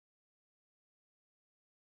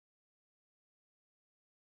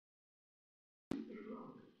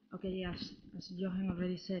Okay, yes, as Johan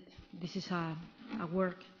already said, this is a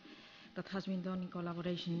work that has been done in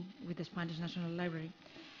collaboration with the Spanish National Library,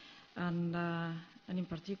 and in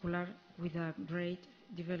particular with a great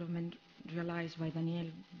development realized by Daniel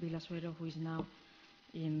Vilasuero, who is now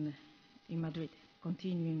in Madrid,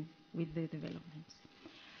 continuing with the developments.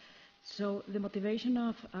 So the motivation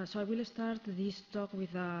of, so I will start this talk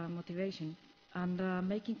with motivation and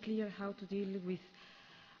making clear how to deal with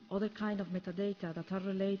other kind of metadata that are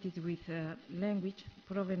related with language,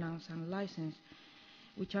 provenance, and license,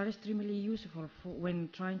 which are extremely useful when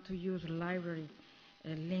trying to use library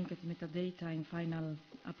linked metadata in final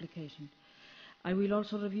application. I will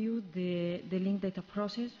also review the linked data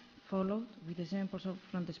process followed with examples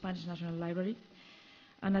from the Spanish National Library.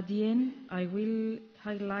 And at the end, I will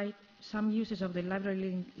highlight some uses of the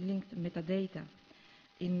library linked metadata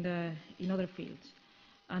in other fields,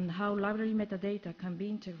 and how library metadata can be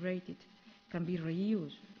integrated, can be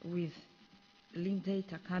reused with linked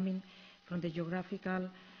data coming from the geographical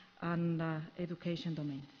and education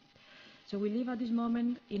domain. So we live at this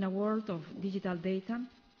moment in a world of digital data.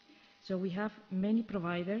 So we have many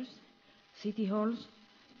providers, city halls,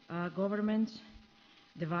 governments,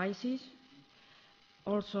 devices,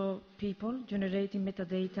 also people generating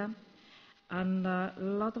metadata, and a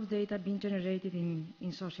lot of data being generated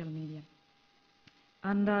in social media.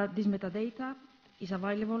 And this metadata is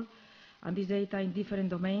available, and this data in different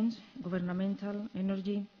domains: governmental,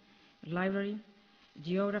 energy, library,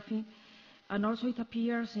 geography, and also it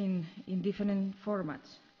appears in different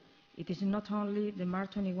formats. It is not only the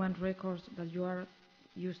MAR21 records that you are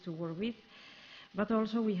used to work with, but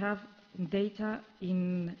also we have data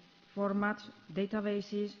in formats,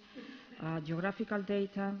 databases, geographical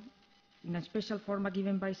data, in a special format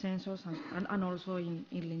given by census, and also in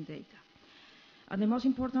linked data. And the most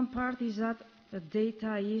important part is that the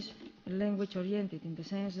data is language oriented, in the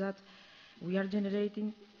sense that we are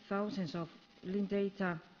generating thousands of linked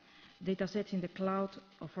data sets in the cloud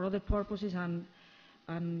or for other purposes, and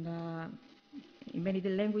in many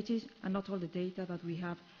languages, and not all the data that we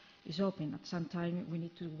have is open. At some time we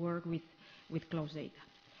need to work with closed data.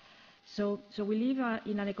 So we live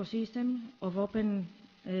in an ecosystem of open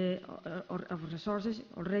of resources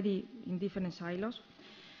already in different silos,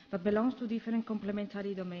 that belongs to different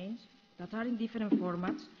complementary domains that are in different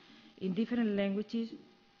formats, in different languages,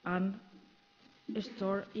 and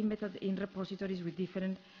stored in repositories with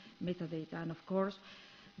different metadata. And of course,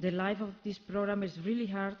 the life of this program is really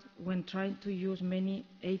hard when trying to use many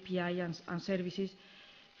API and services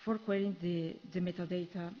for querying the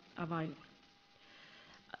metadata available.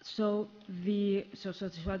 So at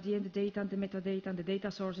the end, the data and the metadata and the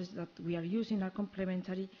data sources that we are using are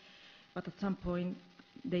complementary, but at some point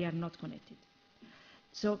they are not connected.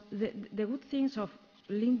 So the good things of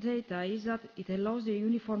linked data is that it allows the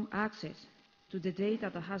uniform access to the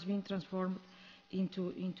data that has been transformed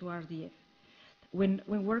into RDF. When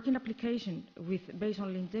working application based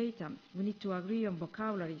on linked data, we need to agree on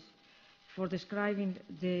vocabularies for describing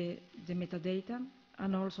the metadata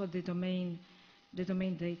and also the domain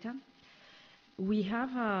data. We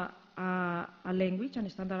have a language, a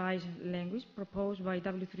standardized language proposed by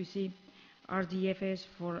W3C RDFS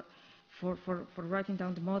for writing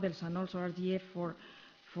down the models, and also RDF for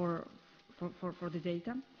the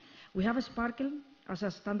data. We have a SPARQL as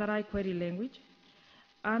a standardized query language,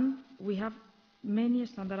 and we have many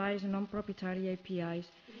standardized non-proprietary APIs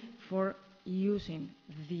for using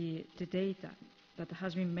the data that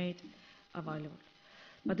has been made available.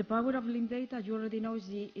 But the power of linked data, you already know, is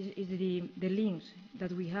the links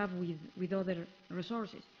that we have with other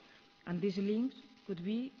resources. And these links could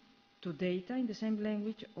be to data in the same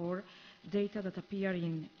language or data that appear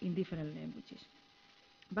in different languages.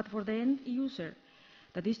 But for the end user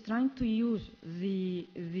that is trying to use the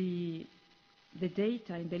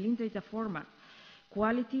data in the linked data format,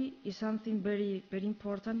 quality is something very, very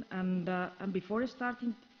important. And before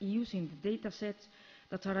starting using the data sets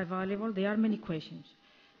that are available, there are many questions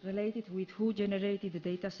related with who generated the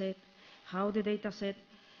data set, how the data set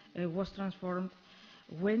was transformed,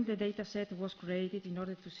 when the data set was created, in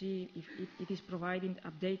order to see if it is providing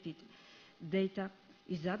updated data.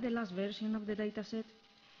 Is that the last version of the data set?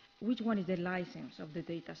 Which one is the license of the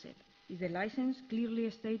data set? Is the license clearly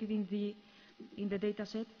stated in the data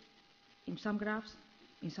set, in some graphs,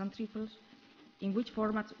 in some triples? In which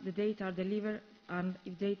formats the data are delivered, and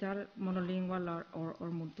if data are monolingual or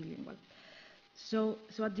multilingual? So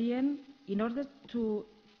at the end, in order to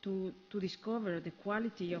discover the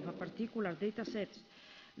quality of a particular data set,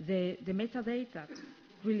 the metadata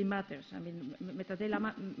really matters. I mean,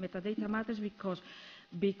 metadata matters because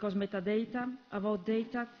metadata about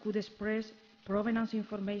data could express provenance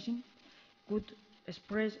information, could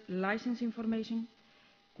express license information,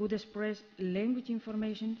 could express language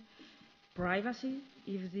information, privacy,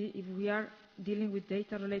 if we are dealing with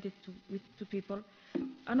data related to people.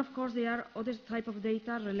 And of course, there are other type of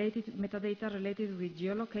data related, metadata related with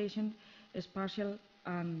geolocation, spatial,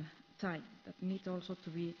 and time that need also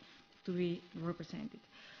to be represented.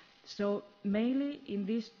 So mainly in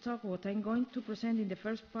this talk, what I'm going to present in the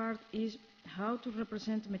first part is how to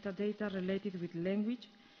represent metadata related with language,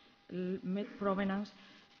 provenance,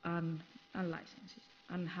 and licenses,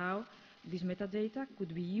 and how this metadata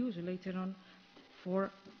could be used later on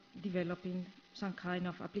for developing some kind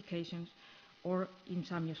of applications or in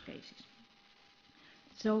some use cases.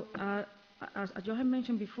 So as Johan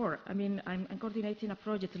mentioned before, I mean, I'm coordinating a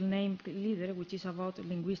project named LEADER, which is about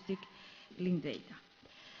linguistic linked data.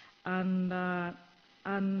 And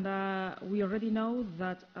we already know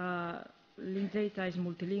that linked data is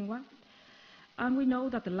multilingual, and we know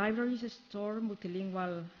that the libraries store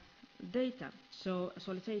multilingual data. So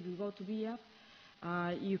let's say if you go to BIAF,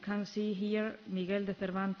 you can see here Miguel de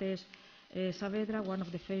Cervantes Saavedra, one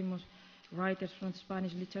of the famous writers from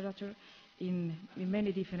Spanish literature in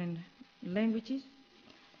many different languages.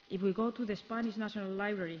 If we go to the Spanish National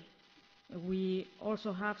Library, we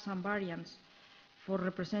also have some variants for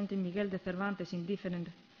representing Miguel de Cervantes in different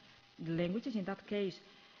languages. In that case,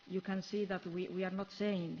 you can see that we are not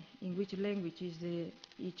saying in which language is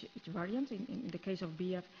each variant. In the case of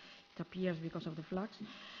BIAF, it appears because of the flags.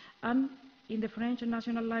 And in the French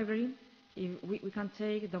National Library, we can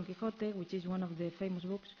take Don Quixote, which is one of the famous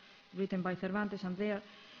books written by Cervantes, and there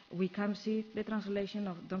we can see the translation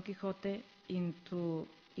of Don Quixote into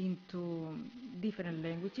different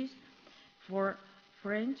languages. For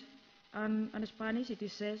French and Spanish, it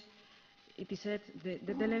is said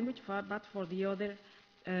the language, but for the other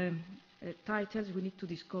titles, we need to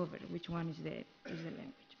discover which one is the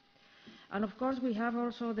language. And of course, we have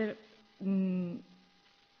also the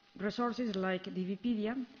resources like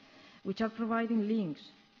Wikipedia, which are providing links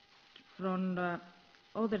from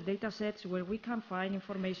other data sets where we can find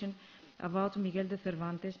information about Miguel de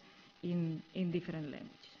Cervantes in different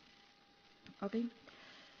languages. Okay?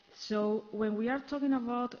 So when we are talking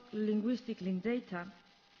about linguistic linked data,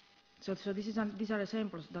 so these are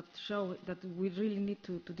examples that show that we really need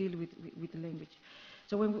to deal with language.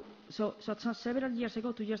 So several years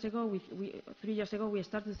ago, 2 years ago, 3 years ago, we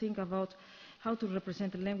started to think about how to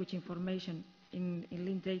represent language information in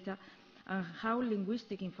linked data, and how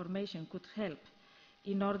linguistic information could help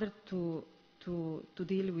in order to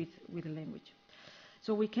deal with language.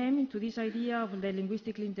 So we came into this idea of the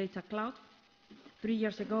linguistic linked data cloud. 3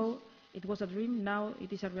 years ago, it was a dream. Now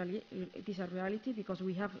it is a reality because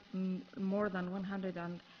we have more than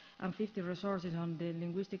 150 resources on the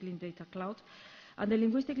linguistic linked data cloud. And the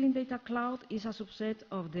linguistic linked data cloud is a subset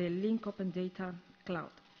of the link open data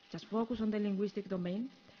cloud. Just focus on the linguistic domain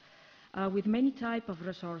with many types of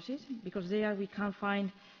resources, because there we can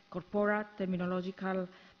find corpora, terminological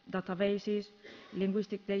databases,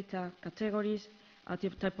 linguistic data categories,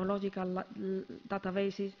 typological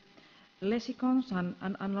databases, lexicons,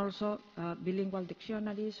 and also bilingual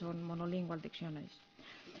dictionaries or monolingual dictionaries.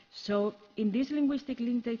 So in this linguistic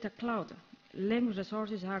linked data cloud, language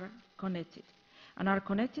resources are connected, and are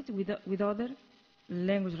connected with other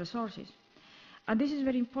language resources. And this is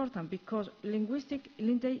very important because linguistic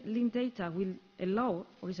linked data will allow,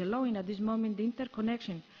 or is allowing at this moment, the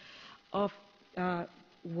interconnection of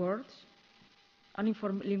words and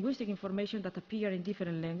linguistic information that appear in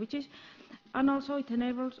different languages, and also it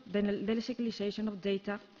enables the lexicalization of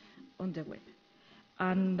data on the web.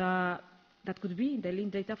 And that could be in the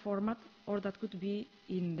linked data format, or that could be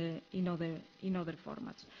in other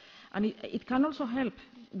formats. And it can also help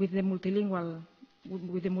with the multilingual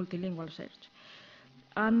search.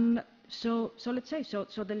 And so let's say, so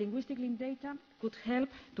the linguistic linked data could help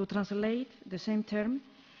to translate the same term,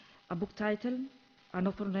 a book title, an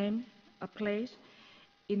author name, a place,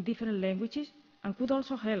 in different languages, and could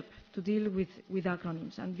also help to deal with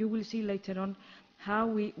acronyms. And you will see later on how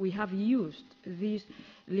we have used this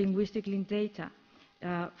linguistic linked data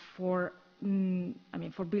for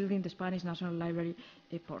building the Spanish National Library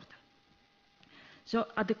portal. So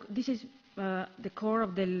this is the core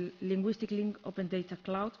of the linguistic link open data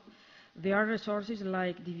cloud. There are resources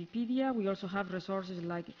like the Wikipedia. We also have resources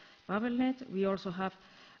like BabelNet. We also have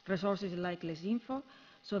resources like LesInfo.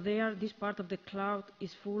 So this part of the cloud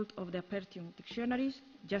is full of the Apertium dictionaries,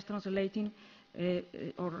 just translating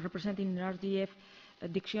or representing RDF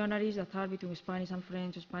dictionaries that are between Spanish and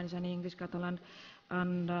French, Spanish and English, Catalan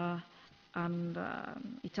and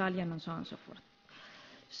Italian, and so on and so forth.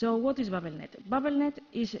 So what is BabelNet? BabelNet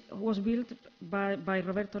was built by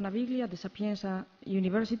Roberto Navigli at the Sapienza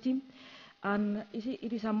University, and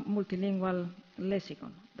it is a multilingual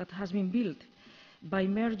lexicon that has been built by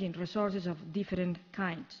merging resources of different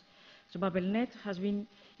kinds. So BabelNet has been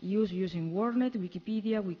used using WordNet,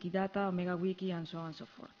 Wikipedia, Wikidata, OmegaWiki, and so on and so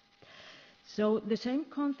forth. So the same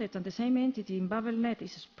concept and the same entity in BabelNet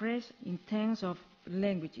is expressed in tens of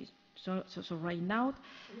languages. So right now,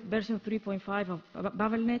 version 3.5 of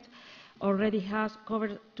BabelNet already has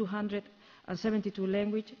covered 272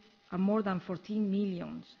 languages and more than 14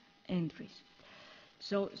 million entries.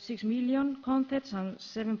 So 6 million concepts and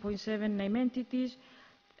 7.7 name entities,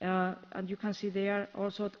 and you can see there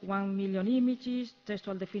also 1 million images,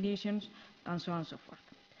 textual definitions, and so on and so forth.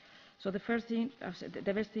 So the first thing,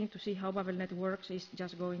 the best thing to see how BabelNet works is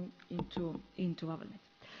just going into BabelNet.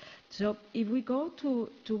 So if we go to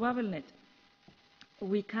BabelNet,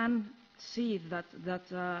 we can see that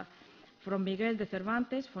from Miguel de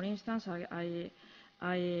Cervantes, for instance, I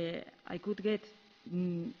could get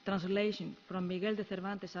translation from Miguel de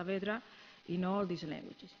Cervantes Saavedra in all these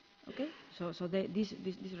languages. Okay, so this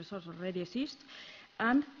resource already exists,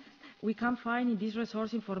 and we can find in this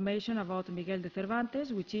resource information about Miguel de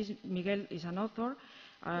Cervantes, which is Miguel is an author,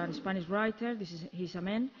 a Spanish writer. He's a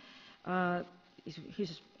man.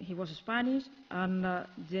 He was Spanish, and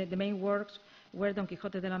the main works were Don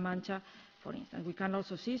Quixote de la Mancha, for instance. We can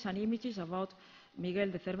also see some images about Miguel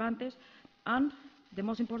de Cervantes, and the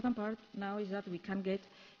most important part now is that we can get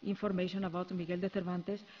information about Miguel de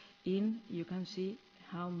Cervantes in, you can see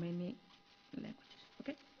how many languages,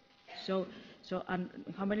 okay? So and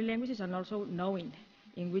how many languages, and also knowing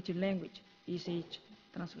in which language is each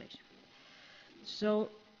translation. So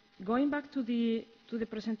going back to the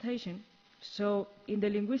presentation, so in the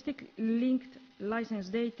linguistic linked license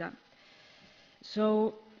data,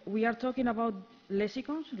 so we are talking about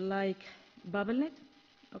lexicons like BabelNet,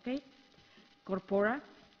 okay, Corpora,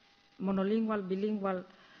 monolingual, bilingual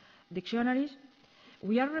dictionaries.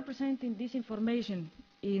 We are representing this information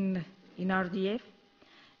in RDF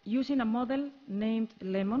using a model named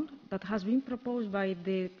Lemon that has been proposed by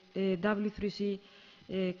the W3C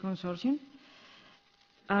consortium.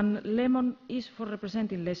 And Lemon is for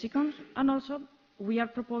representing lexicons, and also we are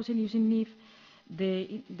proposing using NIF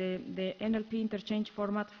the NLP interchange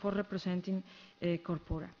format for representing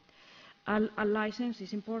Corpora. A license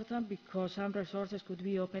is important because some resources could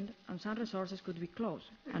be opened and some resources could be closed.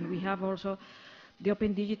 And we have also the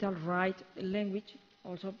Open Digital Right language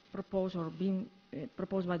also proposed or being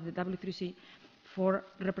proposed by the W3C for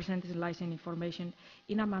representing license information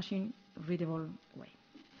in a machine-readable way.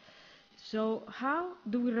 So how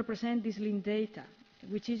do we represent this linked data,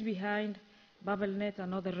 which is behind BabelNet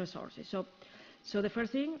and other resources? So the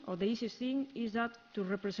first thing, or the easiest thing, is that to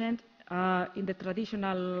represent in the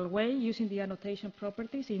traditional way using the annotation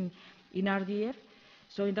properties in RDF.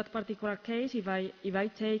 So in that particular case, if I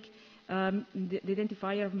take the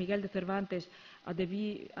identifier of Miguel de Cervantes at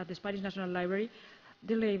the Spanish National Library,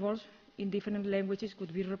 the labels in different languages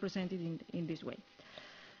could be represented in this way.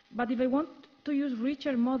 But if I want to use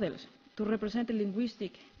richer models to represent the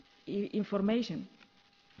linguistic information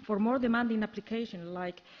for more demanding application,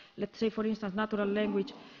 like, let's say, for instance, natural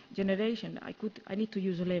language generation, I need to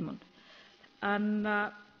use Lemon. And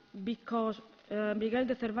because Miguel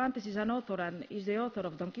de Cervantes is an author and is the author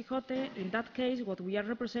of Don Quixote, in that case, what we are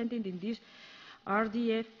representing in this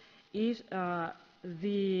RDF is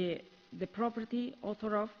the property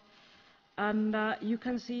author of, and you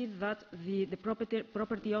can see that the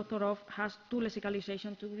property author of has two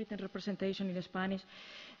lexicalizations, two written representation in Spanish.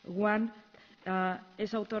 One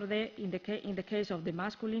es autor de in the case of the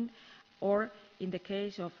masculine, or in the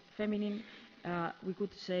case of feminine, we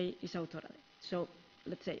could say is autora de. So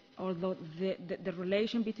let's say, although the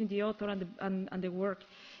relation between the author and the work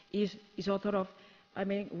is author of, I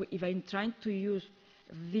mean, if I'm trying to use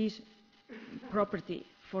this property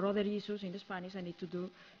for other issues in the Spanish, I need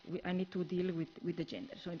to deal with the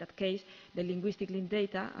gender. So in that case, the linguistic linked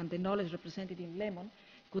data and the knowledge represented in Lemon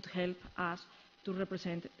could help us to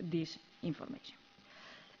represent this information.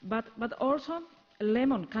 But also,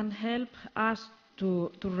 Lemon can help us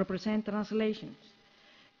to represent translations,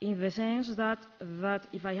 in the sense that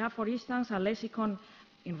if I have, for instance, a lexicon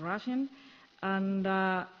in Russian, and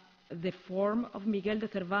the form of Miguel de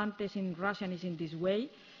Cervantes in Russian is in this way,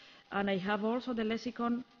 and I have also the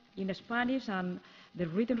lexicon in Spanish, and the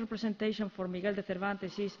written representation for Miguel de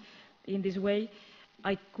Cervantes is in this way,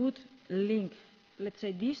 I could link, let's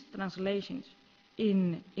say, these translations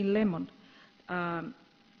in Lemon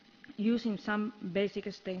using some basic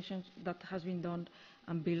extensions that has been done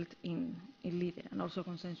and built in Leader, and also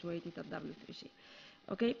consensuated at W3C.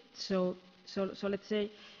 Okay, so let's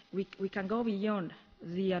say we can go beyond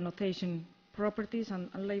the annotation properties and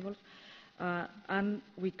labels, and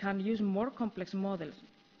we can use more complex models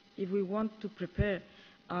if we want to prepare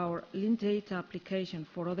our linked data application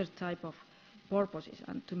for other type of purposes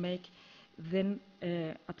and to make them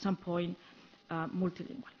at some point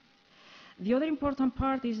multilingual. The other important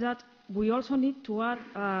part is that we also need to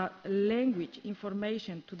add language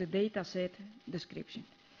information to the data set description.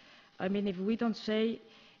 I mean, if we don't say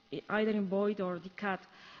either in void or the cat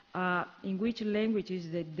in which language is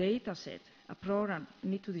the data set, a program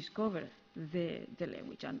needs to discover the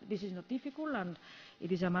language. And this is not difficult, and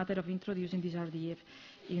it is a matter of introducing this RDF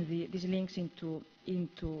in these links into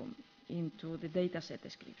the data set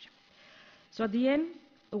description. So at the end,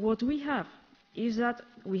 what we have is that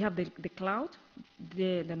we have the cloud,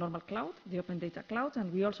 the normal cloud, the open data cloud,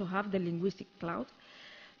 and we also have the linguistic cloud.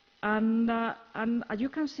 And as you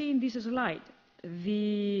can see in this slide,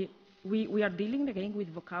 we are dealing again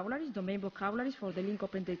with vocabularies, domain vocabularies for the link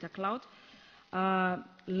open data cloud,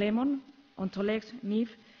 Lemon, Ontolex, NIF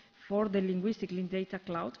for the linguistic link data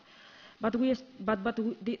cloud. But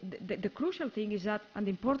the crucial thing is that, and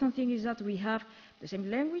the important thing is that we have the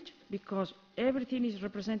same language because everything is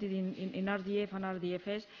represented in RDF and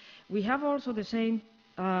RDFS. We have also the same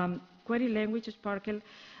query language, SPARQL,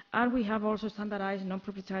 and we have also standardized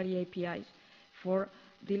non-proprietary APIs for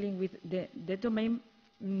dealing with the domain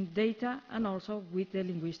data and also with the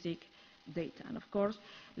linguistic data. And of course,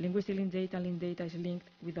 linguistic link data is linked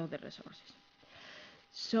with other resources.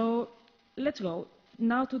 So let's go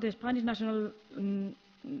now to the Spanish National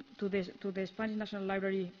Spanish National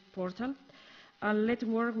Library portal, and let's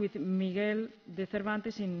work with Miguel de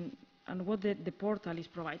Cervantes and what the portal is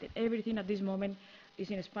provided. Everything at this moment is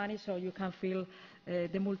in Spanish, so you can feel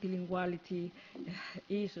the multilinguality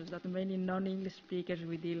issues that many non-English speakers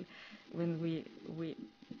we deal when we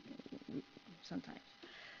sometimes.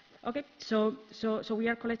 Okay, so we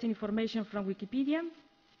are collecting information from Wikipedia.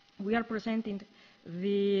 We are presenting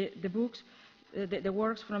the books, the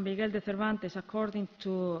works from Miguel de Cervantes according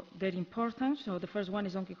to their importance. So the first one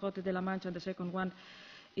is Don Quixote de la Mancha, and the second one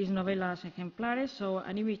is Novelas Ejemplares. So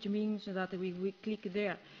an image means that we click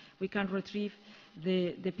there, we can retrieve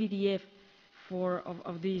the PDF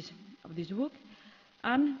of this book.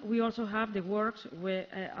 And we also have the works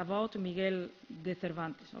about Miguel de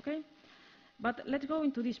Cervantes. Okay? But let's go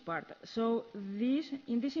into this part. So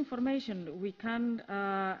in this information, we can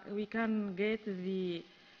get the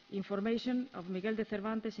information of Miguel de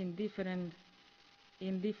Cervantes in different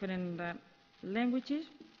languages.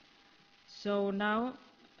 So now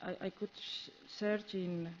I could search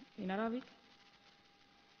in Arabic,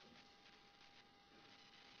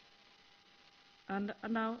 and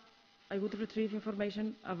now I would retrieve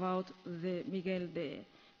information about the Miguel de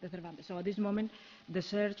Cervantes. So at this moment, the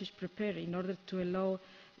search is prepared in order to allow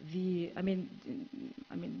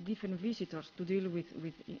different visitors to deal with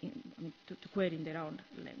to query in their own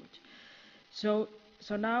language. So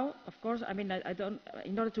now, of course, I don't.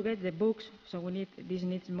 In order to get the books, so this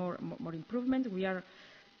needs more improvement. We are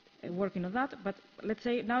working on that. But let's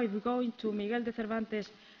say now, if we go into Miguel de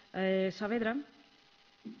Cervantes Saavedra,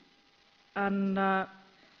 and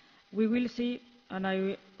we will see, and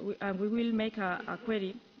we will make a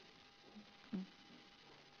query.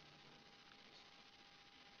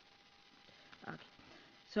 Okay.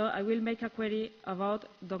 So I will make a query about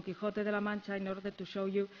Don Quixote de la Mancha in order to show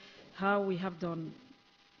you how we have done,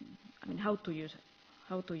 how to use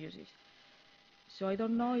this. So I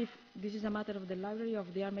don't know if this is a matter of the library, or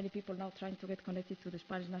if there are many people now trying to get connected to the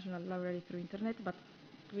Spanish National Library through internet, but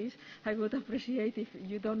please, I would appreciate if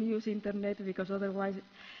you don't use internet, because otherwise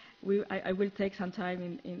I will take some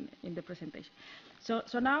time in the presentation.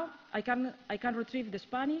 So now I can retrieve the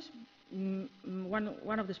Spanish,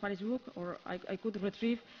 one of the Spanish book, or I could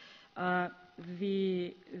retrieve the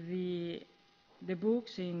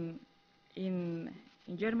books in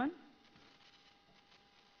German.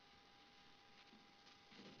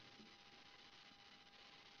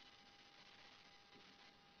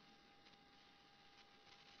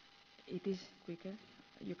 It is quicker.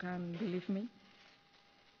 You can believe me.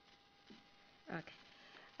 Okay.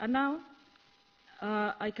 And now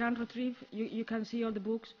I can retrieve, you can see all the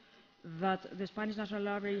books that the Spanish National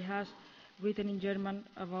Library has written in German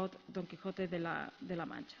about Don Quixote de la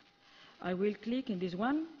Mancha. I will click in this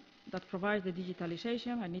one that provides the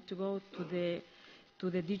digitalization. I need to go to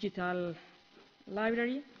the digital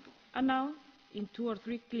library. And now, in 2 or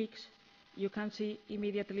 3 clicks, you can see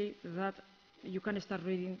immediately that you can start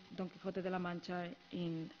reading Don Quixote de la Mancha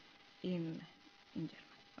in German.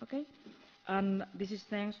 Okay? And this is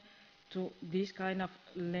thanks to this kind of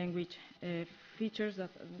language features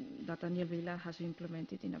that Daniel Vila has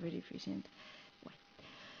implemented in a very efficient way.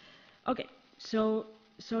 Okay, so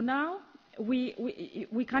now we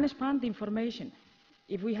can expand the information.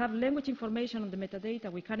 If we have language information on the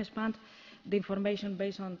metadata, we can expand the information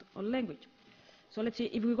based on language. So let's see,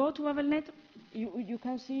 if we go to BabelNet, you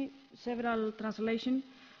can see several translations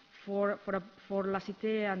for La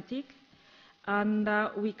Cité Antique, and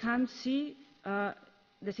we can see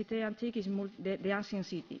the Cité Antique is the ancient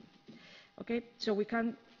city. Okay, so we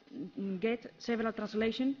can get several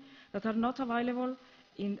translations that are not available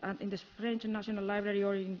in the French National Library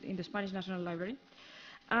or in the Spanish National Library.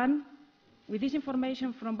 And with this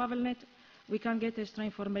information from BabelNet, we can get extra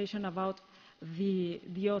information about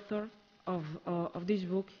the author of this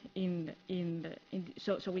book.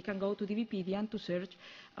 So we can go to the Wikipedia and to search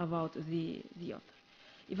about the author.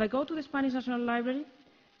 If I go to the Spanish National Library,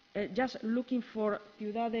 just looking for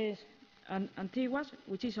Ciudades Antiguas,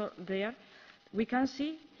 which is there, we can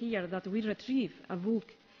see here that we retrieve a book,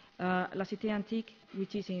 La Cité Antique,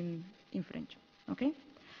 which is in French. Okay?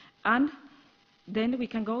 And then we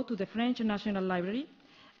can go to the French National Library,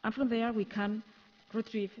 and from there we can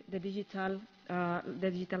retrieve the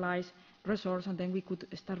digitalized resource, and then we could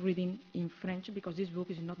start reading in French, because this book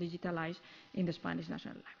is not digitalized in the Spanish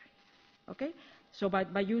National Library. Okay? So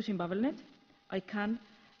by using BabelNet, I can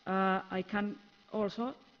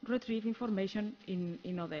also retrieve information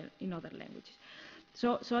in other languages.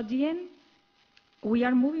 So at the end, we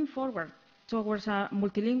are moving forward towards a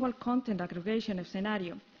multilingual content aggregation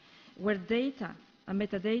scenario, where data and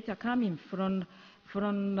metadata coming from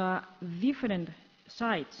different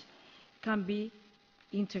sites can be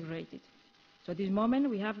integrated. So at this moment,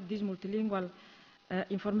 we have this multilingual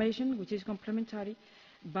information, which is complementary,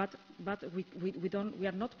 but we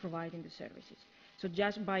are not providing the services. So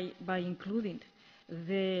just by including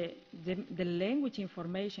the language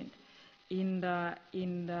information in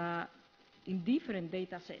different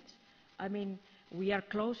data sets, I mean, we are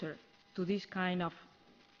closer to this kind of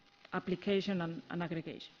application and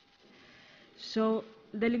aggregation. So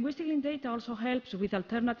the linguistic link data also helps with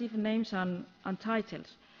alternative names and titles.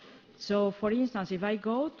 So for instance, if we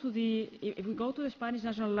go to the Spanish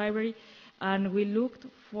National Library and we looked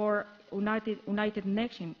for United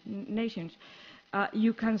Nations,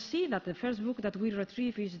 you can see that the first book that we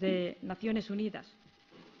retrieve is the Naciones Unidas,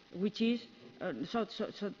 which is so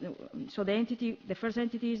the first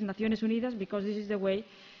entity is Naciones Unidas, because this is the way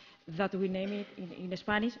that we name it in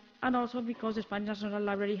Spanish, and also because the Spanish National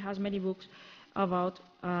Library has many books about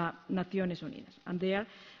Naciones Unidas. And there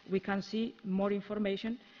we can see more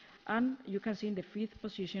information, and you can see in the fifth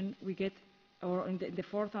position we get, or in the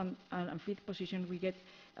fourth and fifth position we get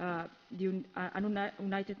the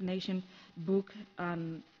United Nations book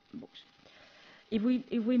and books. If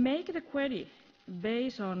we make the query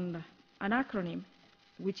based on an acronym,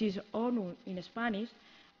 which is ONU in Spanish,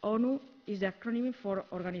 ONU is the acronym for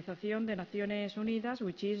Organización de Naciones Unidas,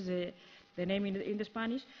 which is the name in the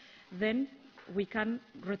Spanish, then we can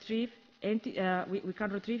retrieve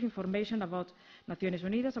information about Naciones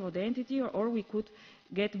Unidas, about the entity, or we could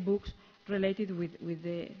get books related with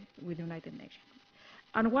the United Nations.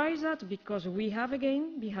 And why is that? Because we have,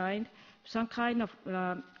 again, behind some kind of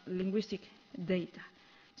linguistic data.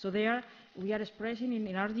 So there we are expressing in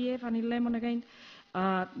RDF and in Lemon, again,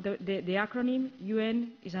 the acronym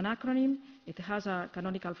UN is an acronym. It has a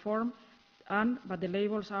canonical form, but the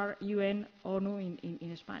labels are UN, ONU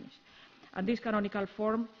in Spanish. And this canonical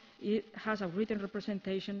form, it has a written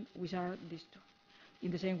representation, which are these two.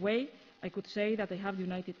 In the same way, I could say that I have the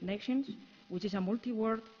United Nations, which is a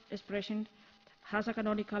multi-word expression, has a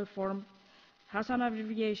canonical form, has an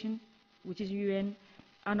abbreviation, which is UN,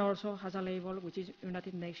 and also has a label, which is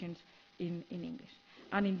United Nations in English.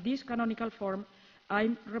 And in this canonical form,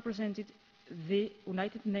 I represented the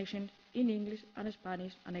United Nations in English and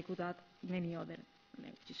Spanish, and I could add many other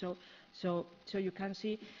languages. So you can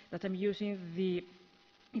see that I'm using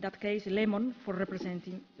in that case, Lemon for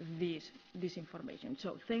representing this information.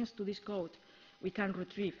 So thanks to this code, we can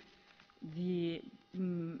retrieve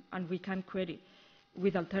and we can query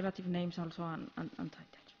with alternative names also and titles.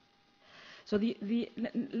 So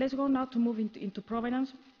let's go now to move into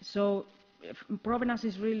provenance. So provenance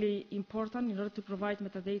is really important in order to provide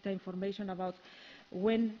metadata information about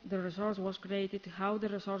when the resource was created, how the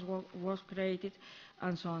resource was created,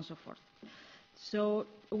 and so on and so forth. So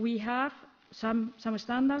we have some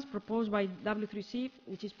standards proposed by W3C,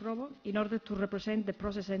 which is Provo, in order to represent the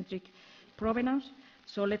process-centric provenance.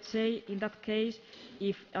 So let's say, in that case,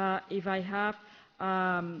 if I have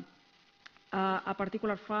a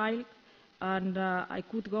particular file, and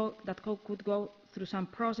that code could go through some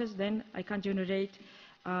process, then I can generate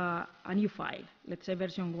a new file, let's say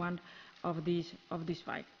version 1 of this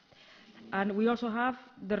file. And we also have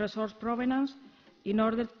the resource provenance in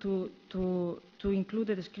order to include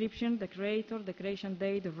the description, the creator, the creation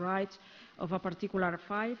date, the rights of a particular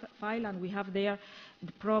file, and we have there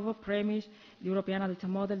the provo, premise, the European data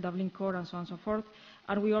model, Dublin core, and so on and so forth.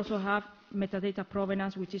 And we also have metadata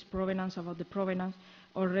provenance, which is provenance about the provenance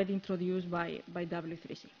already introduced by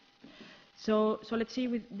W3C. So let's see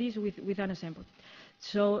with an example.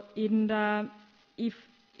 So if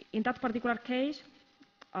in that particular case,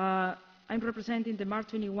 I'm representing the March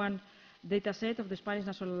 21 dataset of the Spanish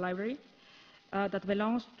National Library that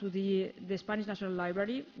belongs to the Spanish National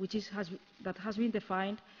Library, that has been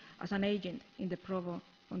defined as an agent in the Provo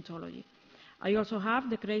ontology. I also have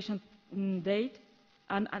the creation date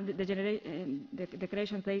and the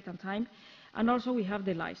creation date and time, and also we have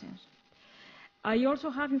the license. I also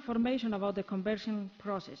have information about the conversion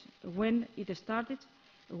process, when it started,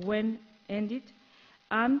 when ended,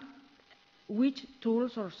 and which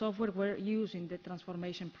tools or software were used in the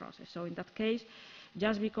transformation process. So in that case,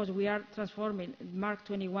 just because we are transforming Mark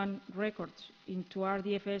 21 records into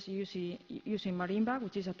RDFs using Marimba,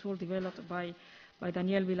 which is a tool developed by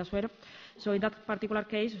Daniel Vilasuero. So in that particular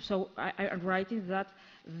case, so I am writing that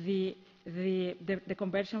the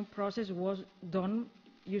conversion process was done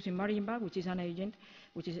using Marimba, which is an agent,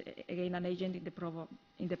 which is again an agent in the Provo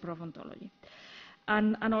ontology.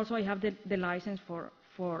 And also I have the license for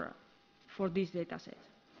this data set.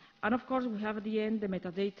 And of course we have at the end the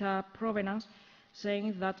metadata provenance,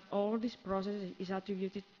 saying that all this process is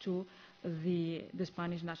attributed to the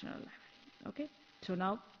Spanish National Library. Okay? So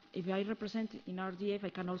now, if I represent in RDF, I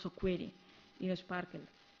can also query in SPARQL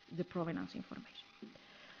the provenance information.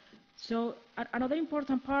 So another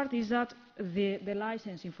important part is that the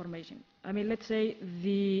license information. I mean, let's say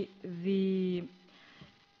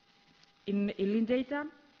in link data,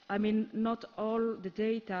 I mean, not all the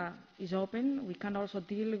data is open. We can also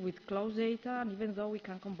deal with closed data, and even though we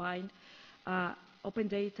can combine open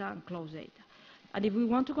data and closed data. And if we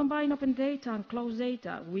want to combine open data and closed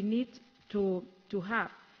data, we need to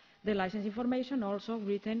have the license information also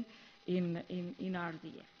written in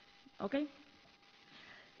RDF. Okay?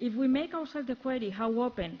 If we make ourselves the query, how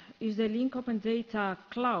open is the link open data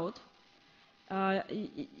cloud,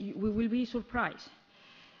 we will be surprised.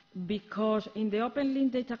 Because in the Open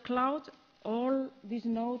Link Data Cloud, all these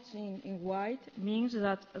nodes in white means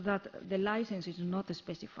that the license is not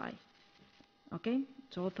specified. Okay?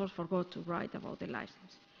 So authors forgot to write about the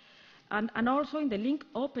license. And also in the Link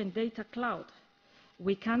Open Data Cloud,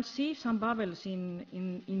 we can see some bubbles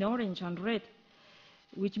in orange and red,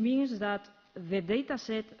 which means that the data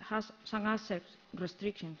set has some access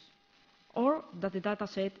restrictions, or that the data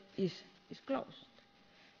set is closed.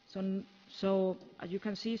 So as you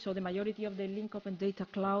can see, so the majority of the Link Open Data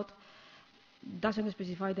Cloud doesn't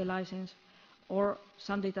specify the license, or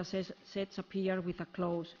some data sets appear with a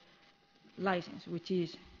closed license, which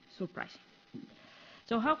is surprising.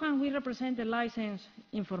 So how can we represent the license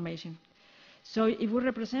information? So if we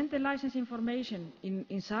represent the license information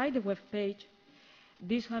inside the web page,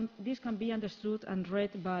 this can be understood and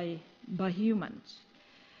read by humans.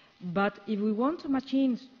 But if we want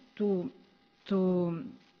machines to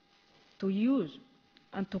use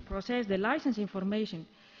and to process the license information,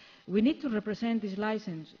 we need to represent this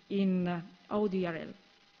license in ODRL,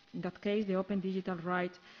 in that case the Open Digital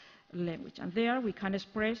Rights language. And there we can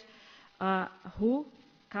express who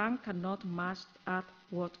cannot, must, add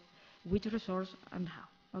what, which resource and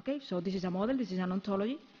how. Okay? So this is a model, this is an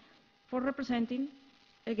ontology for representing,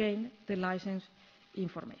 again, the license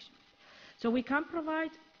information. So we can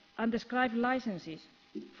provide and describe licenses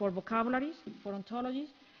for vocabularies, for ontologies,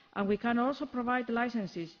 and we can also provide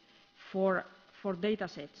licenses for data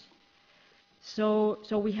sets. So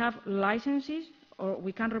we have licenses, or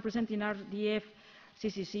we can represent in RDF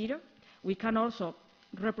CC0. We can also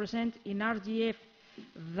represent in RDF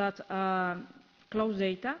that closed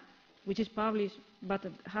data, which is published but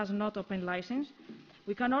has not open license.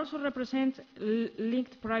 We can also represent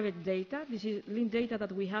linked private data. This is linked data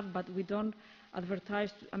that we have, but we don't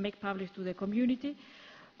advertise and make public to the community.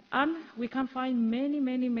 And we can find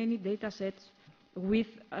many data sets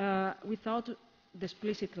without the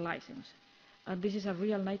explicit license. And this is a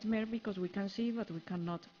real nightmare because we can see, but we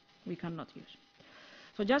cannot use.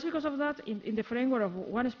 So just because of that, in the framework of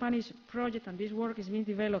one Spanish project, and this work is being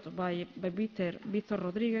developed by Víctor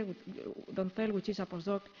Rodríguez with Doncel, which is a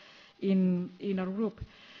postdoc in our group,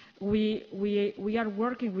 we are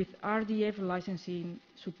working with RDF licensing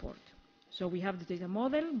support. So we have the data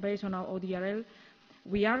model based on our ODRL.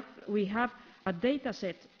 We have a data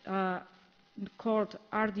set called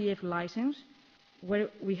RDF license, where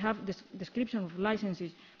we have this description of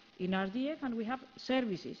licenses in RDF, and we have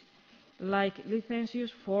services like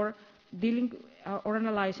licenses for dealing or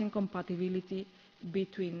analyzing compatibility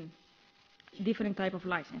between different type of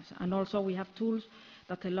license. And also we have tools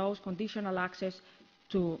that allows conditional access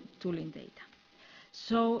to tooling data.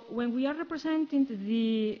 So when we are representing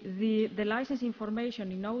the license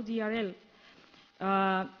information in ODRL,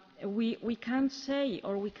 we can say,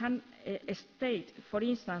 or we can state, for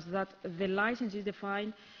instance, that the license is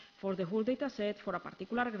defined for the whole data set, for a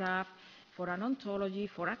particular graph, for an ontology,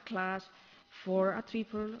 for a class, for a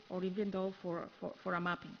triple, or even though for a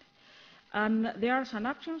mapping. And there are some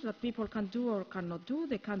actions that people can do or cannot do.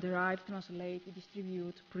 They can derive, translate,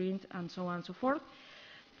 distribute, print, and so on and so forth.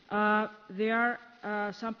 There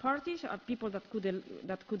are some parties, people that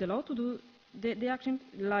could allow to do the action,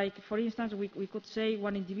 like, for instance, we could say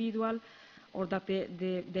one individual, or that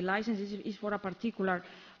the license is for a particular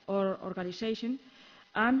organization.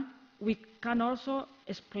 And we can also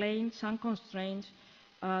explain some constraints,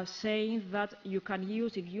 saying that you can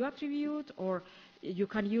use if you attribute, or you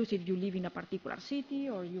can use if you live in a particular city,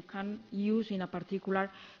 or you can use in a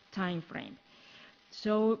particular time frame.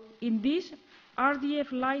 So in this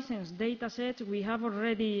RDF license data set, we have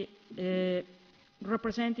already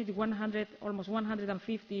represented almost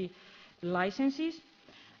 150 licenses.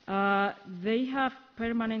 They have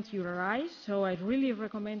permanent URIs, so I really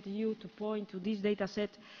recommend you to point to this data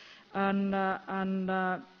set and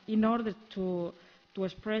in order to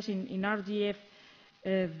express in RDF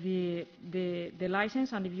the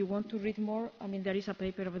license. And if you want to read more, I mean, there is a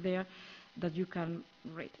paper over there that you can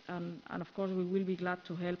read. And of course, we will be glad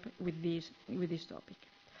to help with this topic.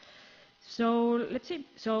 So let's see.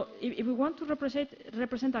 So if we want to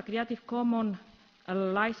represent a Creative Commons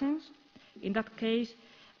license, in that case,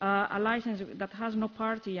 a license that has no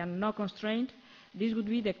party and no constraint, this would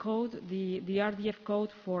be the code, the RDF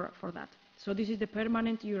code for that. So this is the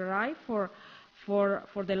permanent URI for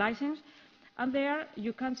the license. And there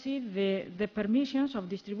you can see the permissions of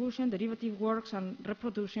distribution, derivative works, and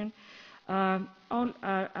reproduction.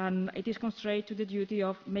 And it is constrained to the duty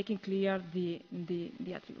of making clear the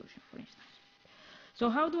attribution, for instance. So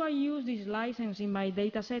how do I use this license in my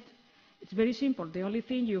data set? It's very simple. The only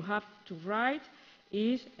thing you have to write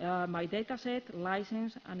is my data set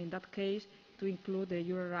license, and in that case, to include the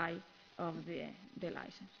URI of the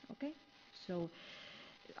license. Okay? So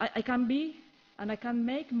I can be, and I can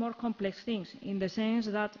make more complex things, in the sense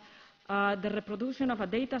that the reproduction of a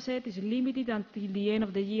data set is limited until the end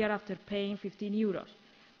of the year after paying 15 euros.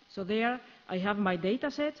 So there I have my data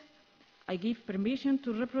set. I give permission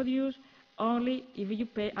to reproduce only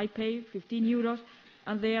if I pay 15 euros,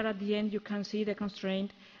 and there at the end you can see the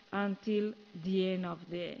constraint until the end of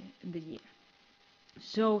the year.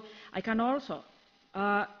 So I can also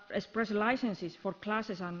express licenses for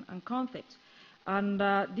classes and concepts, and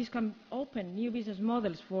this can open new business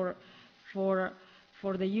models for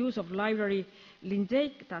the use of library linked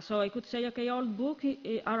data. So I could say, okay, all books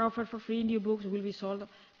are offered for free, new books will be sold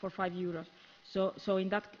for 5 euros. So in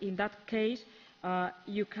that case,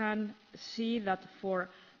 you can see that for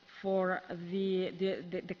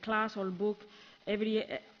the class or book,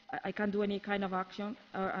 I can do any kind of action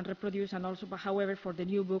and reproduce, and also, but however, for the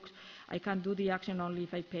new books, I can do the action only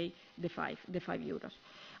if I pay the 5 euros.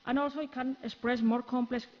 And also, I can express more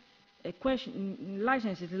complex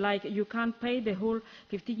licenses, like you can pay the whole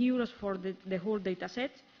 15 euros for the whole data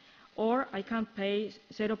set, or I can pay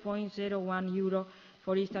 0.01 euro,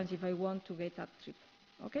 for instance, if I want to get a trip.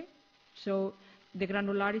 Okay? So the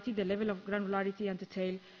granularity, the level of granularity and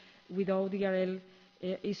detail with ODRL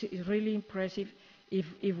is really impressive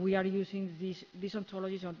if we are using these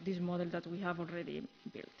ontologies or this model that we have already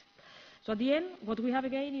built. So at the end, what we have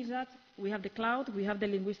again is that we have the cloud, we have the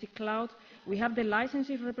linguistic cloud, we have the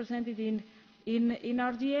licenses represented in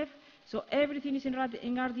RDF. So everything is in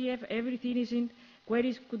RDF, everything is in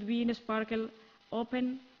queries, could be in SPARQL,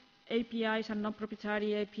 open APIs and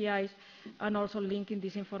non-proprietary APIs, and also linking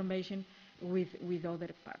this information with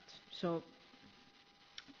other parts. So,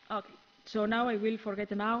 okay. So now I will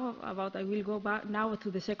I will go back now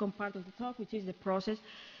to the second part of the talk, which is the process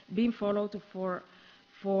being followed for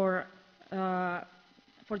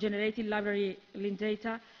generating library linked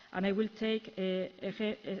data, and I will take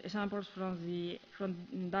examples from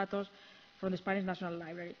data from the Spanish National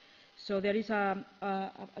Library. So there is a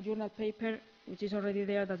journal paper which is already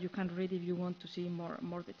there that you can read if you want to see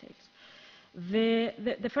more details.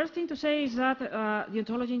 The first thing to say is that the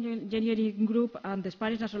ontology engineering group and the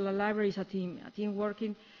Spanish National Library is a team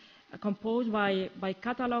working composed by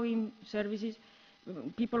cataloging services,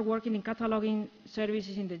 people working in cataloging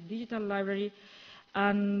services in the digital library,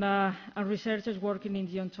 and researchers working in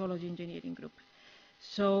the ontology engineering group.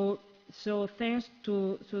 So thanks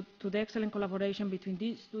to the excellent collaboration between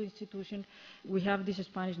these two institutions, we have this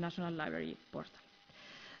Spanish National Library portal.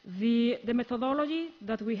 The methodology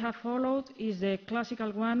that we have followed is the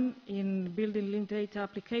classical one in building linked data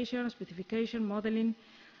application, specification, modeling,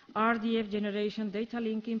 RDF generation, data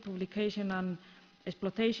linking, publication, and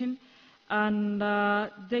exploitation. And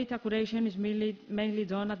data curation is mainly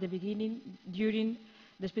done at the beginning, during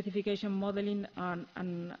the specification, modeling,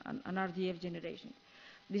 and RDF generation.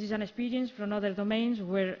 This is an experience from other domains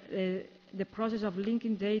where the process of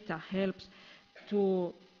linking data helps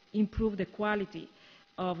to improve the quality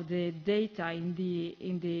of the data in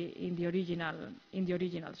the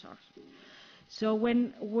original source. So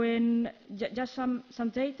just some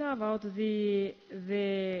data about the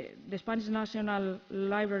Spanish National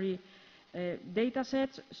Library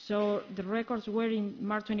datasets. So the records were in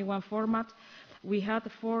March 21 format. We had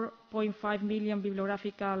 4.5 million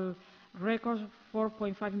bibliographical records,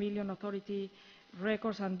 4.5 million authority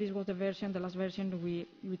records, and this was the last version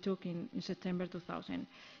we took in September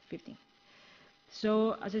 2015.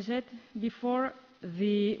 So, as I said before,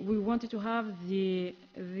 we wanted to have the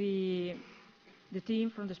team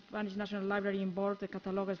from the Spanish National Library involved, the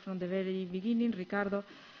catalogers from the very beginning, Ricardo,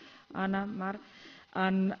 Ana, Mar,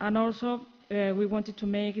 and also we wanted to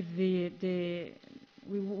make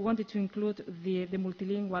we wanted to include the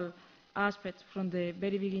multilingual aspects from the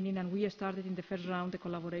very beginning, and we started in the first round the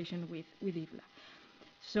collaboration with IFLA.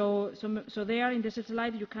 So there in this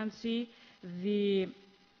slide you can see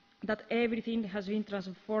that everything has been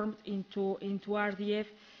transformed into RDF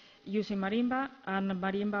using Marimba, and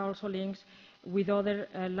Marimba also links with other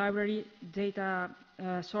library data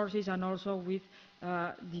sources and also with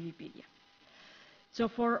DBpedia. So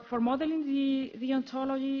for modeling the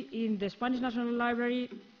ontology in the Spanish National Library,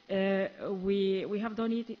 we have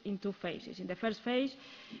done it in two phases. In the first phase,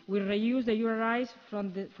 we reuse the URIs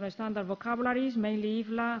from standard vocabularies, mainly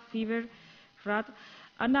IFLA, FIBER, FRAT.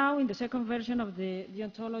 And now, in the second version of the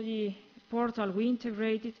ontology portal, we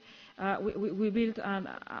integrated, we built an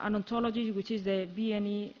ontology, which is the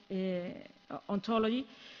BNE ontology,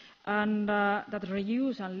 and that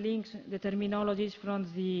reuse and links the terminologies from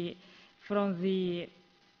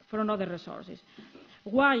other resources.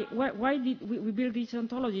 Why did we build this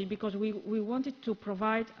ontology? Because we wanted to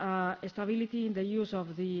provide stability in the use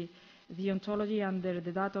of the ontology under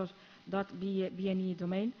the datos.bne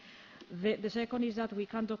domain. The second is that we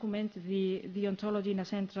can document the ontology in a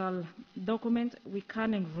central document. We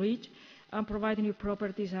can enrich and provide new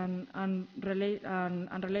properties and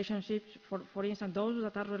relationships, for instance, those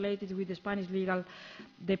that are related with the Spanish legal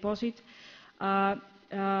deposit.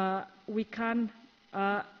 We can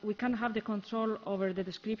have the control over the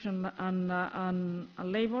description and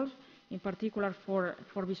labels, in particular for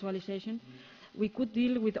visualization. We could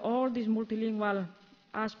deal with all these multilingual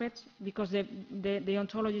aspects because the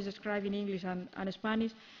ontology is described in English and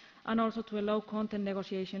Spanish, and also to allow content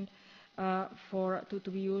negotiation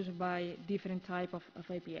to be used by different type of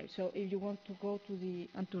APIs. So if you want to go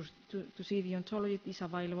to see the ontology, it is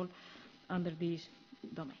available under this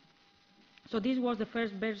domain. So this was the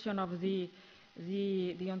first version of the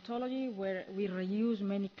ontology, where we reuse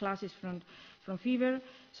many classes from FIBER.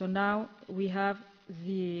 So now we have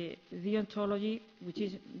the ontology, which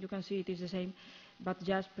is, you can see it is the same, but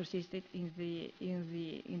just persisted in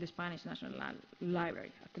the Spanish National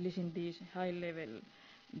Library, at least in this high-level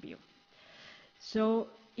view. So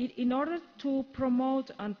in order to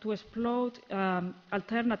promote and to exploit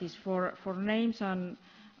alternatives for names and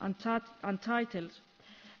titles,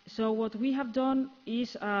 so what we have done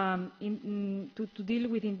is to deal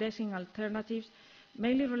with indexing alternatives,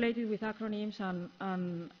 mainly related with acronyms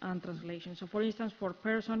and translation. So for instance, for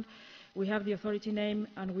person, we have the authority name,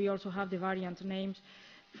 and we also have the variant names.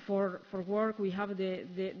 For work, we have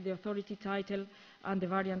the authority title and the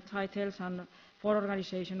variant titles, and for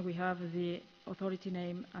organization, we have the authority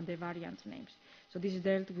name and the variant names. So this is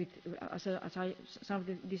dealt with, some of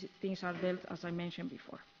these things are dealt as I mentioned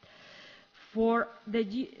before. For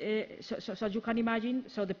so you can imagine,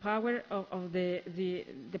 so the power of the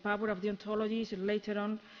power of the ontology is later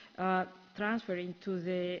on transferring to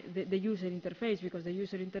the user interface, because the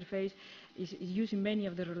user interface is using many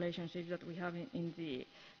of the relationships that we have in the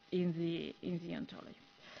ontology.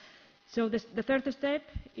 So the third step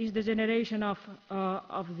is the generation of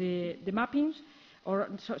the mappings, or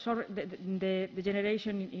the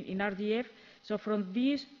generation in RDF. So from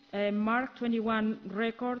these Mark 21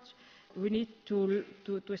 records, we need to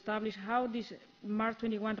establish how these Mark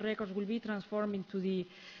 21 records will be transformed into the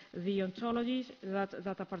the ontologies,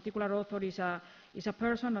 that a particular author is a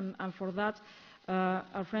person, and for that,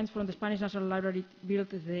 our friends from the Spanish National Library built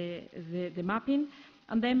the mapping,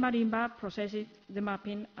 and then Marimba processed the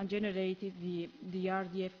mapping and generated the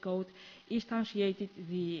RDF code, instantiated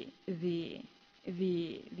the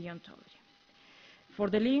ontology. For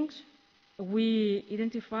the links, we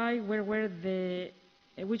identify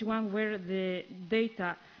which one were the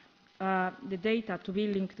data to be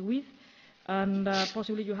linked with, and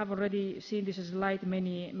possibly you have already seen this slide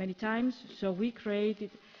many times. So we created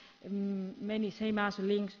many same-as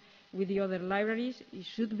links with the other libraries. It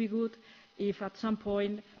should be good if at some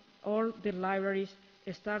point all the libraries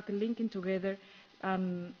start linking together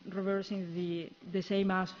and reversing the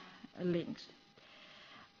same-as links.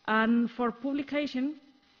 And for publication,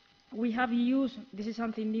 we have used, this is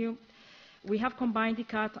something new, we have combined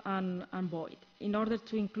ICAT and Void in order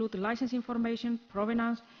to include license information,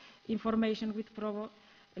 provenance information with Provo,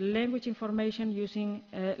 language information using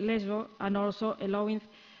Lesbo, and also allowing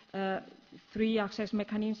 3 access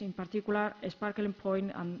mechanisms, in particular SPARQL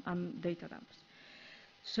endpoint and data dumps.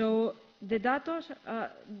 So the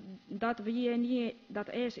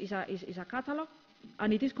 .vne.s is a catalog,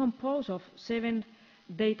 and it is composed of 7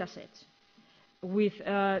 data sets with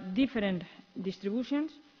different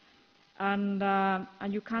distributions, and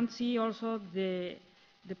you can see also the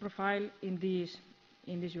profile in this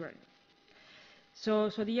URL. So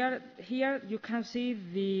here you can see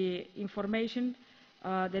the information,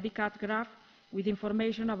 the DCAT graph with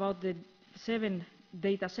information about the 7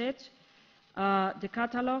 data sets, the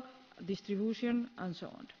catalog, distribution, and so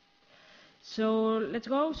on. So let's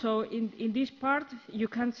go. So in this part, you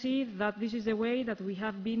can see that this is the way that we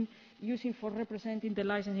have been using for representing the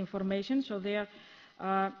license information. So there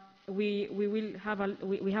we have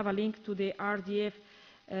a link to the RDF.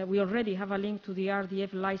 We already have a link to the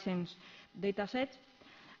RDF license dataset.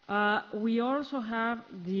 We also have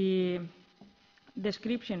the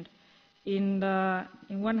description in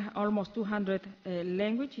almost 200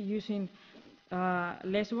 language using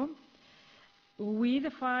Lesbo. We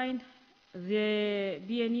define the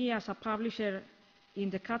VNE as a publisher in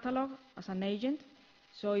the catalog, as an agent.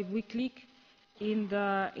 So if we click in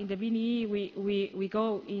the VNE, we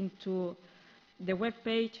go into the web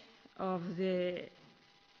page of the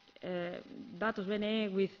Datos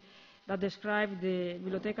VNE that describe the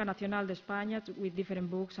Biblioteca Nacional de España with different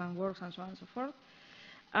books and works and so on and so forth.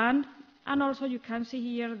 And also you can see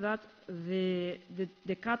here that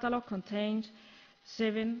the catalog contains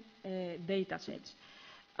 7 data sets.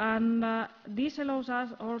 And this allows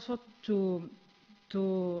us also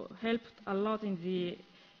to help a lot when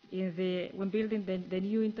building the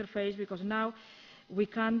new interface, because now we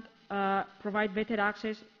can provide better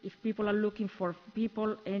access if people are looking for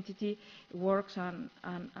people, entity, works, and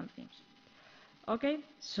things. Okay,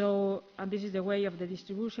 so and this is the way of the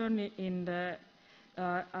distribution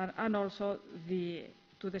and also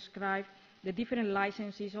to describe the different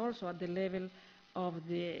licenses also at the level of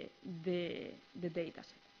the data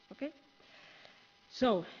set. Okay,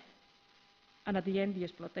 so and at the end the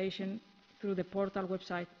exploitation through the portal,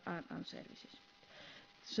 website, and services.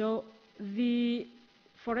 So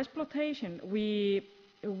for exploitation, we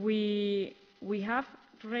have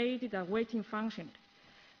created a waiting function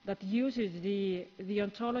that uses the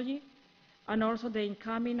ontology and also the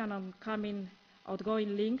incoming and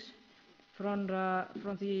outgoing links from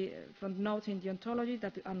nodes in the ontology,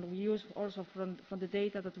 and we use also from the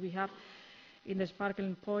data that we have in the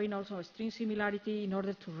SPARQL endpoint also a string similarity in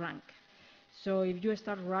order to rank. So if you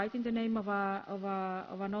start writing the name of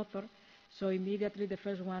an author, so immediately the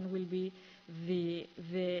first one will be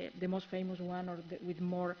the most famous one, or with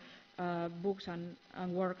more books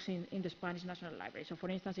and works in the Spanish National Library. So for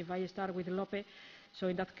instance, if I start with Lope, so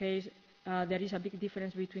in that case there is a big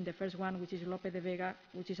difference between the first one, which is Lope de Vega,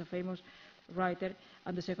 which is a famous writer,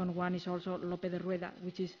 and the second one is also Lope de Rueda,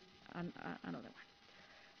 which is another one.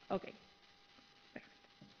 Okay.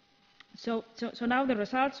 So now the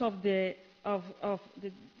results of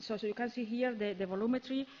so you can see here the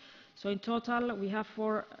volumetry. So in total, we have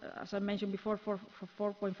as I mentioned before,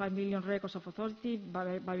 4.5 million records of authority,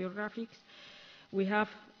 bibliographics. We have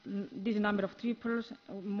this number of triples,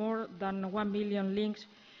 more than 1 million links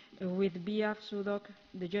with BIAF, SUDOC,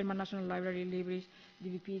 the German National Library, Libris,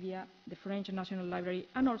 Wikipedia, the French National Library,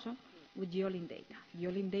 and also with GeoLink data.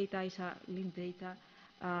 GeoLink data is a link data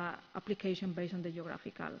application based on the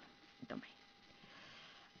geographical domain.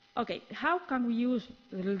 Okay, how can we use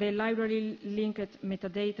the library linked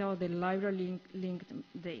metadata or the library linked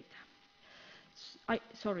data?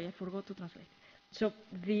 Sorry, I forgot to translate. So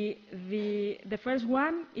the first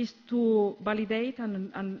one is to validate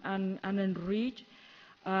and enrich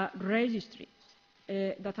registries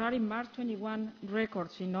that are in March 21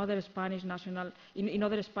 records in other Spanish in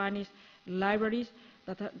other Spanish libraries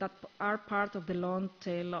that are part of the long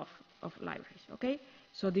tail of libraries. Okay,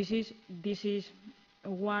 so this is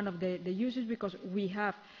one of the uses, because we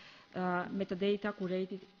have metadata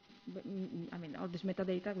curated. I mean, all this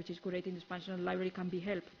metadata which is curated in the Spanish library can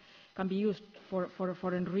be used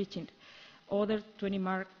for enriching other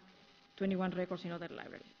 21 records in other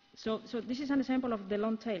libraries. So this is an example of the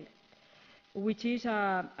long tail, which is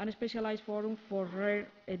a specialized forum for rare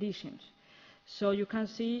editions. So you can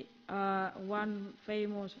see one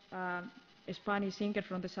famous Spanish singer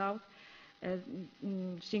from the south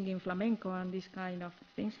singing flamenco and these kind of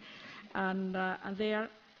things, and there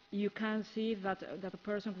you can see that a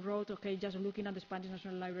person wrote, okay, just looking at the Spanish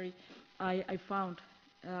National Library, I found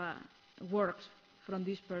works from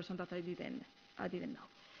this person that I didn't know.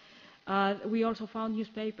 We also found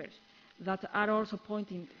newspapers that are also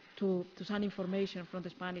pointing to some information from the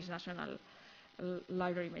Spanish National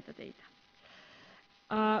Library metadata.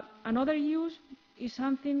 Another use is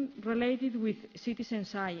something related with citizen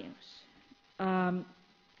science. In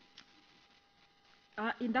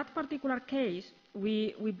that particular case,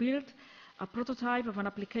 we built a prototype of an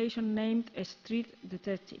application named Street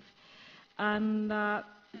Detective. And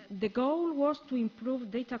the goal was to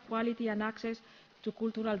improve data quality and access to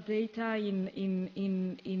cultural data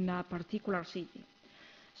in a particular city.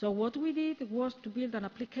 So what we did was to build an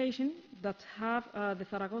application that have the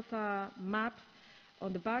Zaragoza map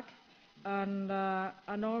on the back, and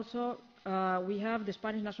also we have the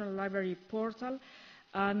Spanish National Library portal,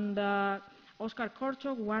 and Oscar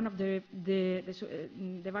Corcho, one of the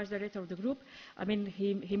vice director of the group, I mean,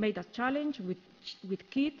 he made a challenge with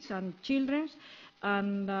kids and children,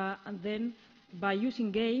 and then by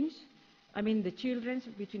using games, I mean, the children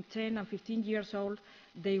between 10 and 15 years old,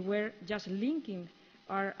 they were just linking,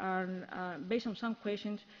 based on some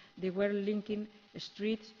questions, they were linking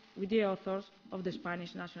streets with the authors of the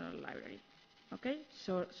Spanish National Library. Okay,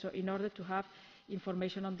 so in order to have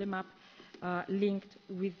information on the map linked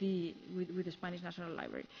with the Spanish National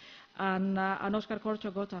Library, and Oscar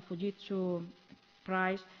Corcho got a Fujitsu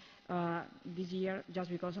prize this year just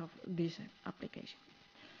because of this application.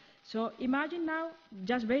 So imagine now,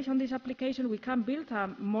 just based on this application, we can build a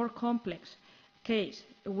more complex case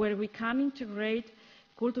where we can integrate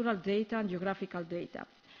cultural data and geographical data.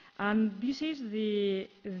 And this is a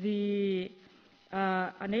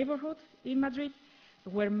neighborhood in Madrid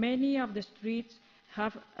where many of the streets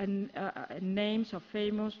have names of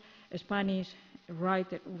famous Spanish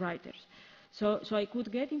writers. So I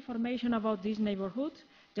could get information about this neighborhood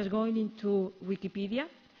just going into Wikipedia.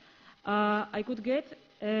 I could get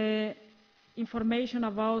information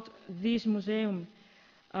about this museum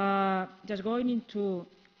just going into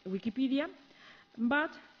Wikipedia.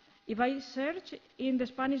 But if I search in the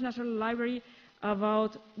Spanish National Library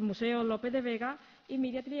about Museo Lope de Vega,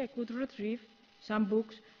 immediately I could retrieve some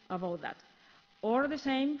books about that. Or the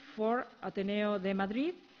same for Ateneo de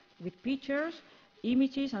Madrid, with pictures,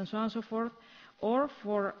 images, and so on and so forth, or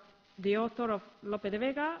for the author of Lope de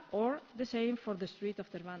Vega, or the same for the street of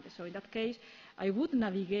Cervantes. So in that case, I would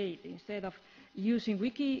navigate, instead of using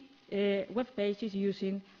wiki web pages,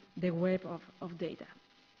 using the web of data.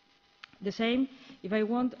 The same, if I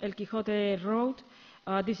want El Quijote Road,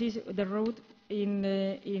 this is the road in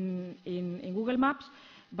Google Maps,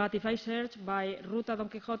 but if I search by Ruta Don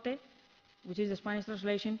Quixote, which is the Spanish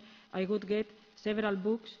translation, I would get several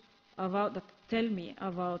books that tell me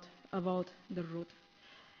about the route.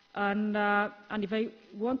 And if I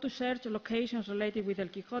want to search locations related with El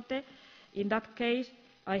Quijote, in that case,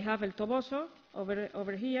 I have El Toboso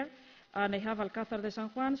over here, and I have Alcázar de San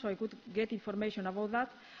Juan, so I could get information about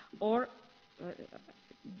that. Or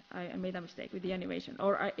I made a mistake with the animation.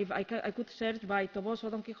 Or I could search by Toboso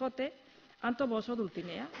Don Quixote and Toboso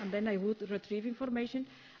Dulcinea, and then I would retrieve information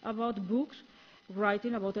about books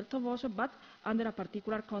writing about El Toboso, but under a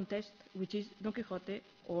particular context, which is Don Quixote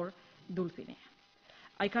or Dulcinea.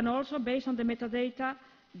 I can also, based on the metadata,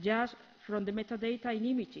 just from the metadata in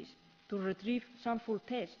images, to retrieve some full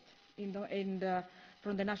text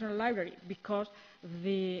from the National Library, because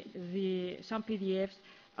some PDFs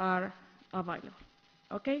are available.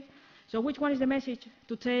 Okay? So which one is the message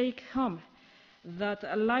to take home?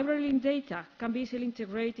 That library link data can be easily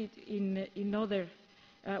integrated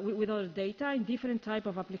with other data in different type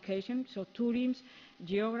of applications. So tourism,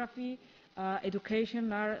 geography,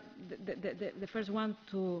 education are the first one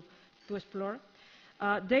to explore.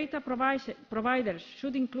 Data providers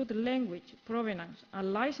should include language, provenance,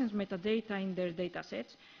 and license metadata in their data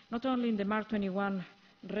sets, not only in the Mark 21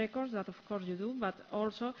 records, that of course you do, but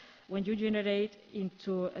also when you generate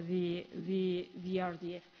into the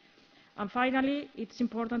RDF. And finally, it's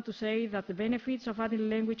important to say that the benefits of adding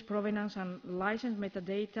language provenance and license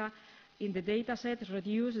metadata in the dataset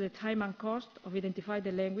reduce the time and cost of identifying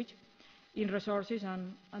the language in resources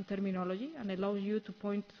and terminology, and allows you to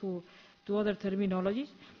point to other terminologies.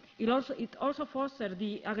 It also fosters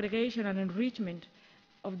the aggregation and enrichment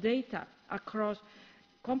of data across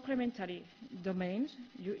complementary domains.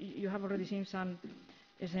 You have already seen some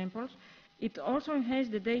examples. It also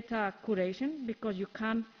enhances the data curation, because you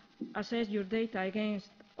can assess your data against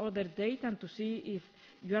other data and to see if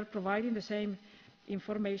you are providing the same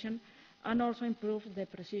information, and also improves the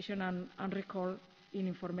precision and recall in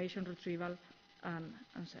information retrieval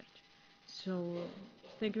and search. So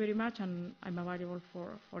thank you very much, and I'm available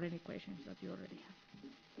for any questions that you already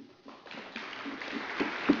have.